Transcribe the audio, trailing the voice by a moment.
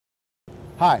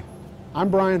Hi, I'm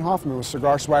Brian Hoffman with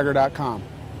CigarSwagger.com.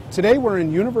 Today we're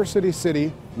in University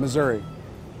City, Missouri,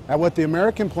 at what the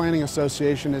American Planning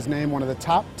Association has named one of the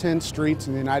top 10 streets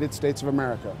in the United States of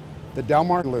America, the Del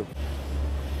Mar Loop.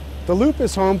 The Loop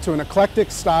is home to an eclectic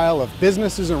style of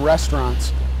businesses and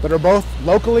restaurants that are both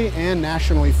locally and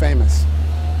nationally famous.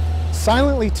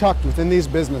 Silently tucked within these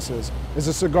businesses is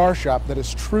a cigar shop that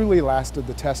has truly lasted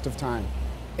the test of time,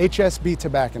 HSB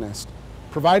Tobacconist,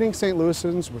 providing St.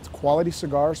 Louisans with quality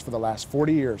cigars for the last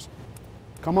 40 years.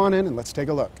 Come on in and let's take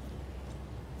a look.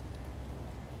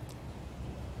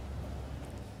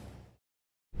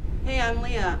 Hey, I'm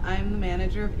Leah. I'm the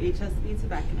manager of HSB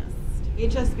Tobacconist.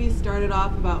 HSB started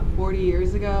off about 40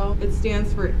 years ago. It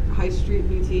stands for High Street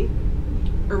Boutique.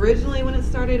 Originally when it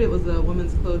started, it was a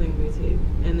women's clothing boutique,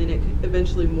 and then it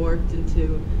eventually morphed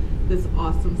into this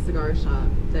awesome cigar shop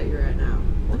that you're at now.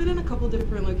 We've been in a couple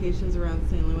different locations around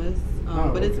St. Louis,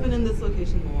 but it's been in this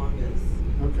location the longest.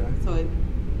 Okay. So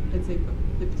I'd say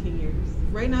 15 years.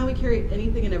 Right now we carry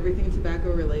anything and everything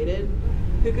tobacco related.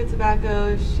 Hookah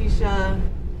tobacco, shisha,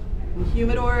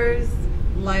 humidors,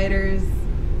 lighters.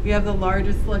 We have the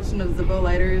largest selection of Zippo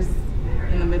lighters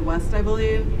in the Midwest, I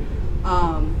believe.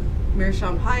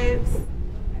 Meerschaum pipes,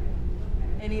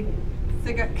 any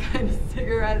kind of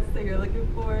cigarettes that you're looking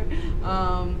for,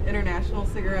 international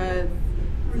cigarettes.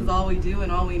 This is all we do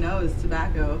and all we know is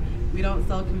tobacco. We don't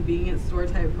sell convenience store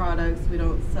type products. We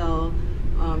don't sell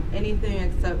anything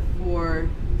except for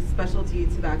specialty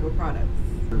tobacco products.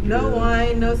 No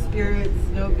wine, no spirits,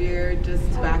 no beer, just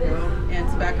tobacco and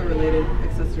tobacco related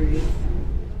accessories.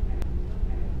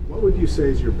 What would you say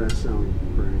is your best-selling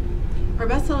brand? Our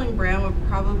best-selling brand would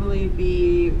probably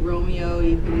be Romeo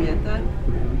y Julieta.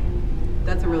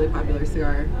 That's a really popular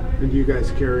cigar. And do you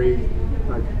guys carry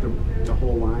like the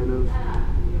whole line of?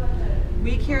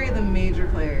 We carry the major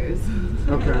players.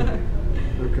 Okay.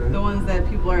 Okay. The ones that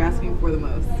people are asking for the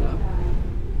most. So.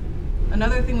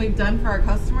 Another thing we've done for our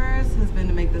customers has been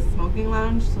to make this smoking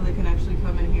lounge so they can actually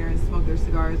come in here and smoke their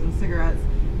cigars and cigarettes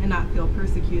and not feel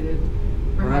persecuted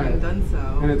for having done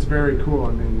so. And it's very cool.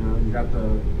 I mean, you got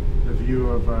the view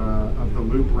of the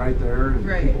loop right there, and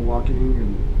people walking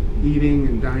and eating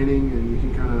and dining, and you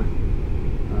can kind of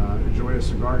enjoy a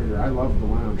cigar here. I love the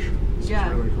lounge. It's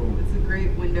really cool. It's a great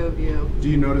window view. Do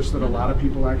you notice that a lot of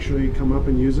people actually come up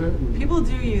and use it? People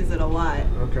do use it a lot.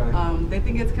 Okay. They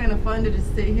think it's kind of fun to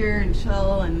just sit here and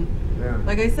chill and,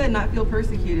 like I said, not feel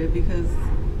persecuted, because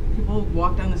people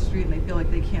walk down the street and they feel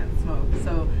like they can't smoke.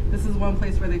 So this is one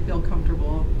place where they feel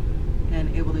comfortable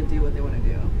and able to do what they want to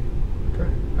do.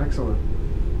 Okay, excellent.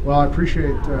 Well, I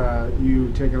appreciate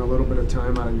you taking a little bit of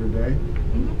time out of your day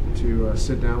to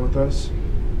sit down with us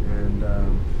and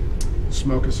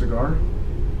smoke a cigar,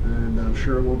 and I'm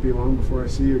sure it won't be long before I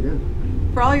see you again.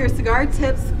 For all your cigar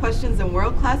tips, questions, and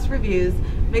world-class reviews,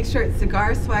 make sure it's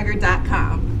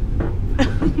CigarSwagger.com.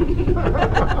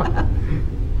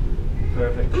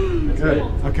 Perfect. Good.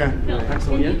 Okay.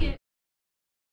 Excellent.